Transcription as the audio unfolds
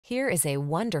Here is a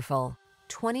wonderful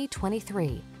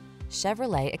 2023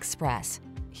 Chevrolet Express.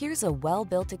 Here's a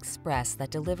well-built Express that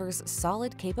delivers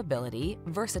solid capability,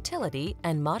 versatility,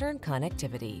 and modern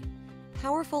connectivity.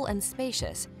 Powerful and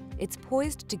spacious, it's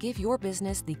poised to give your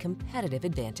business the competitive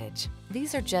advantage.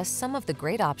 These are just some of the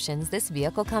great options this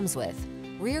vehicle comes with: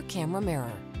 rear camera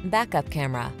mirror, backup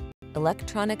camera,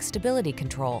 electronic stability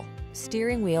control,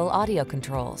 steering wheel audio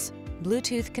controls,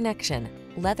 Bluetooth connection,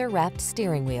 leather-wrapped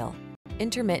steering wheel,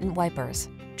 intermittent wipers,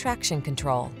 traction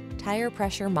control, tire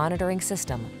pressure monitoring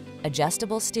system,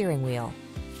 adjustable steering wheel.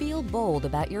 Feel bold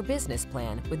about your business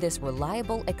plan with this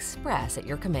reliable Express at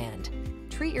your command.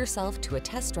 Treat yourself to a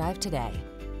test drive today.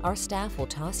 Our staff will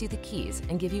toss you the keys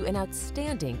and give you an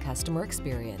outstanding customer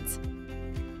experience.